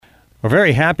We're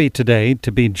very happy today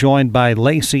to be joined by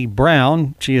Lacey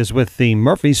Brown. She is with the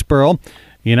Murphysboro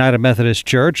United Methodist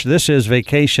Church. This is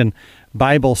Vacation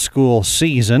Bible School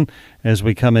season as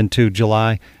we come into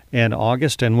July and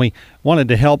August, and we wanted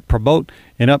to help promote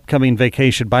an upcoming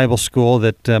Vacation Bible School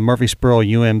that Murphysboro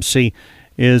UMC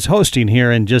is hosting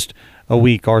here in just a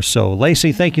week or so.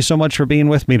 Lacey, thank you so much for being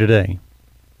with me today.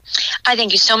 I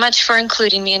thank you so much for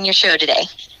including me in your show today.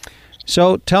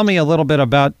 So tell me a little bit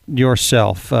about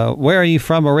yourself. Where are you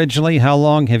from originally? How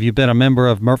long have you been a member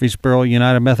of Murphysboro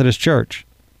United Methodist Church?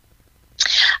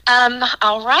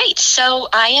 All right. So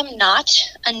I am not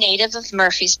a native of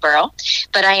Murphysboro,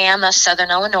 but I am a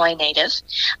Southern Illinois native.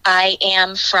 I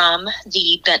am from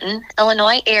the Benton,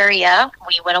 Illinois area.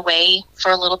 We went away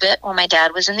for a little bit when my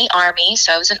dad was in the Army,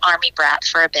 so I was an Army brat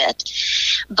for a bit.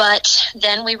 But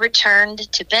then we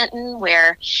returned to Benton,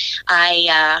 where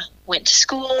I went to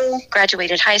school,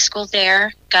 graduated high school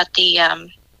there, got the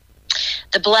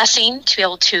blessing to be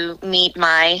able to meet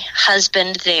my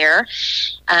husband there.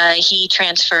 He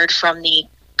transferred from the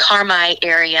Carmi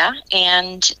area,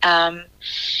 and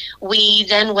we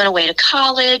then went away to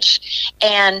college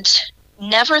and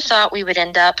never thought we would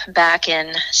end up back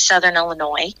in Southern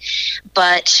Illinois.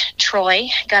 But Troy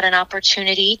got an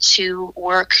opportunity to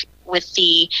work with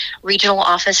the Regional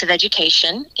Office of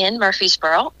Education in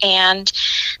Murphysboro. And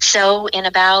so in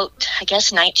about,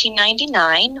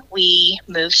 1999, we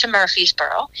moved to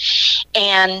Murphysboro.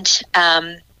 And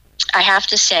I have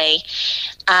to say,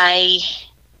 I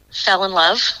fell in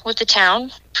love with the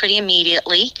town pretty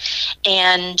immediately.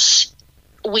 And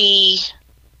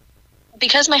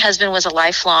because my husband was a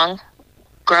lifelong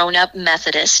grown-up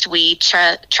Methodist, we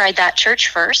tried that church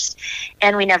first,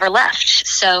 and we never left.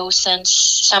 So since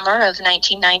summer of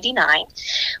 1999,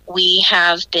 we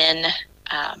have been,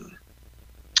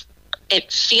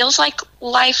 it feels like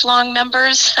lifelong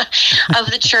members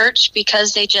of the church,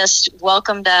 because they just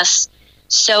welcomed us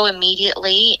so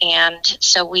immediately. And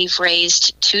so we've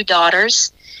raised two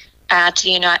daughters at the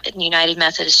United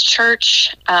Methodist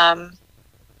Church.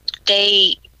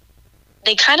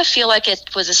 They kind of feel like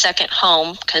it was a second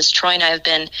home, because Troy and I have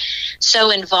been so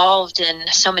involved in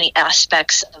so many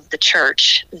aspects of the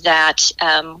church that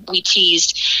we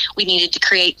teased we needed to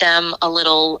create them a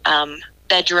little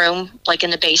bedroom, like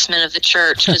in the basement of the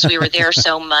church, because we were there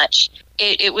so much.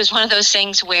 It was one of those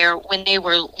things where when they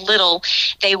were little,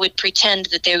 they would pretend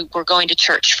that they were going to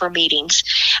church for meetings.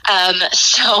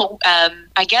 So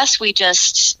I guess we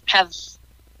just have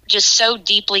so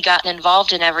deeply gotten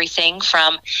involved in everything,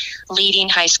 from leading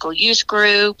high school youth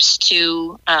groups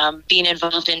to being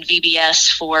involved in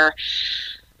VBS for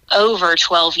over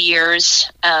 12 years.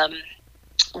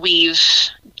 We've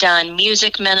done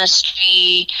music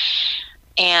ministry,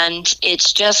 and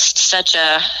it's just such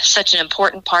an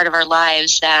important part of our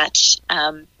lives that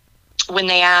when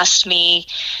they asked me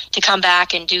to come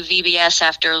back and do VBS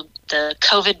after the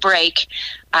COVID break,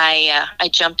 I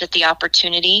jumped at the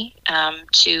opportunity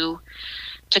to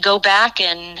go back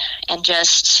and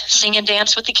just sing and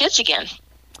dance with the kids again.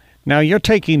 Now, you're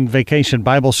taking Vacation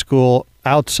Bible School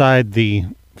outside the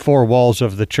four walls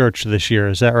of the church this year,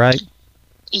 is that right?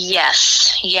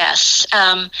 Yes.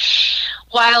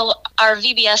 While our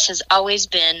VBS has always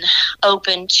been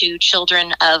open to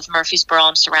children of Murphysboro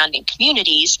and surrounding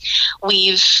communities,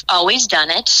 we've always done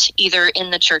it either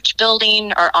in the church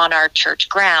building or on our church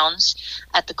grounds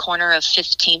at the corner of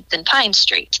 15th and Pine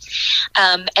Street.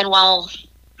 And while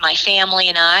my family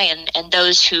and I and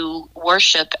those who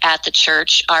worship at the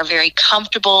church are very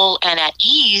comfortable and at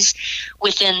ease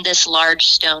within this large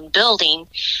stone building,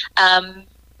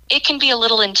 it can be a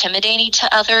little intimidating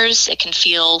to others. It can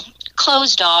feel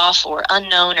closed off or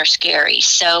unknown or scary.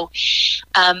 So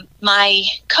my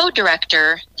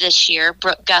co-director this year,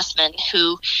 Brooke Guthman,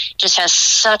 who just has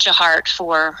such a heart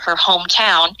for her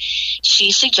hometown,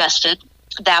 she suggested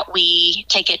that we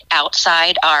take it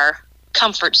outside our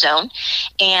comfort zone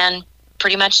and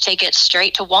pretty much take it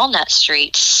straight to Walnut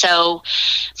Street. So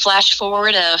flash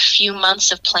forward a few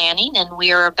months of planning, and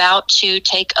we are about to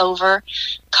take over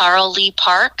Carl Lee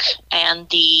Park and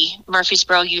the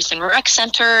Murphysboro Youth and Rec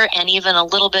Center, and even a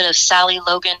little bit of Sally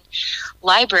Logan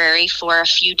Library for a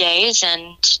few days,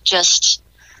 and just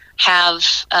have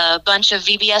a bunch of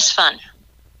VBS fun.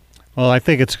 Well, I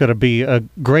think it's going to be a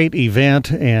great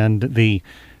event, and the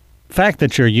fact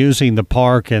that you're using the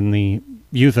park and the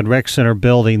Youth and Rec Center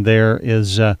building there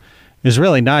is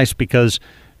really nice, because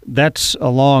that's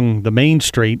along the main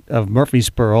street of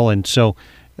Murphysboro, and so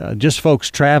just folks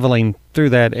traveling through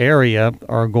that area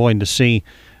are going to see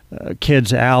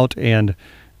kids out and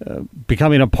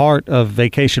becoming a part of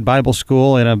Vacation Bible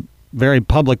School in a very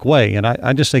public way, and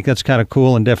I just think that's kind of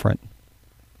cool and different.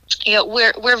 Yeah,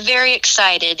 we're very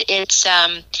excited. It's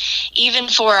even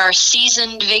for our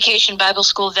seasoned Vacation Bible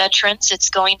School veterans, it's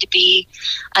going to be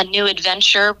a new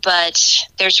adventure, but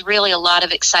there's really a lot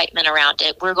of excitement around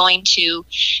it. We're going to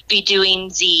be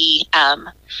doing the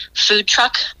food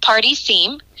truck party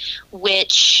theme,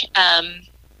 which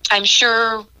I'm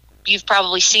sure you've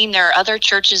probably seen. There are other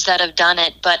churches that have done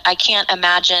it, but I can't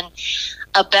imagine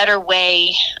a better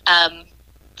way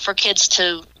for kids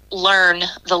to learn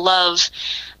the love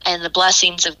and the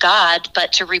blessings of God,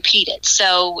 but to repeat it.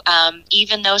 So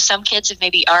even though some kids have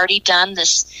maybe already done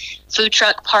this food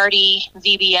truck party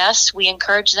VBS, we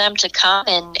encourage them to come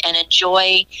and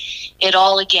enjoy it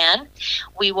all again.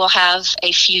 We will have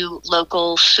a few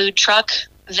local food truck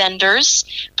vendors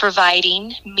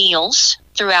providing meals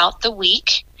throughout the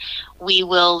week. We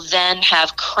will then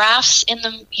have crafts in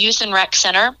the Youth and Rec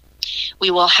Center.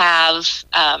 We will have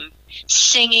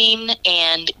singing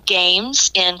and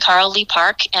games in Carl Lee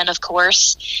Park, and of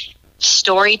course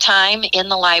story time in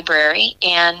the library.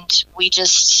 And we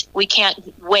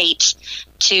can't wait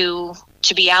to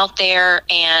be out there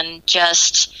and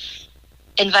just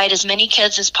invite as many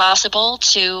kids as possible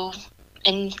to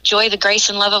enjoy the grace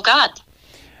and love of God.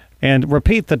 And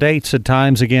repeat the dates and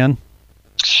times again.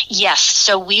 Yes,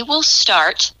 so we will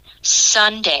start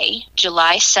Sunday,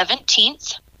 July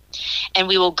 17th, and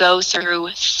we will go through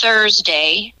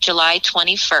Thursday, July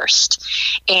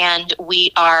 21st. And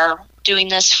we are doing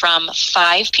this from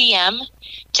 5 p.m.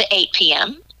 to 8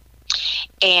 p.m.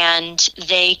 And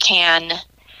they can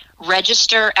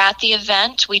register at the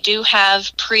event. We do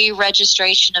have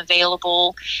pre-registration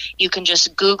available. You can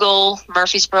just Google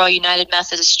Murphysboro United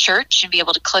Methodist Church and be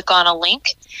able to click on a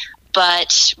link.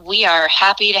 But we are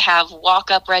happy to have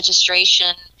walk-up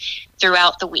registration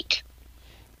throughout the week.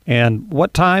 And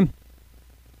what time?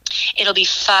 It'll be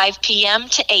 5 p.m.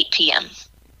 to 8 p.m.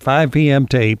 5 p.m.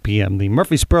 to 8 p.m. The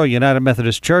Murphysboro United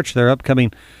Methodist Church, their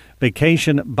upcoming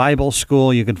Vacation Bible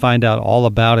School. You can find out all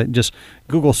about it. Just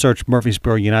Google search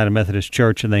Murphysboro United Methodist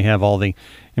Church, and they have all the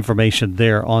information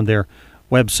there on their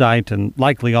website and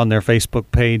likely on their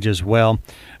Facebook page as well.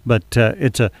 But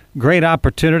it's a great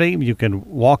opportunity. You can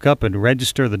walk up and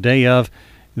register the day of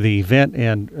the event,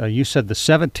 and you said the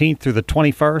 17th through the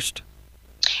 21st?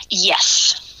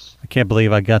 Yes. I can't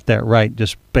believe I got that right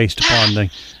just based upon the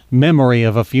memory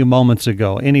of a few moments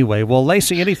ago. Anyway, well,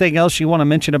 Lacey, anything else you want to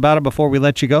mention about it before we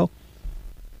let you go?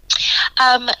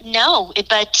 No,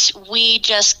 but we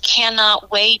just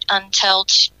cannot wait until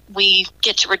we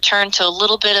get to return to a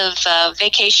little bit of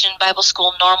Vacation Bible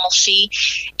School normalcy,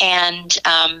 and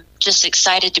just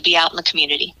excited to be out in the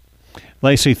community.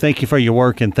 Lacey, thank you for your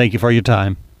work and thank you for your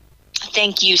time.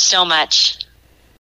 Thank you so much.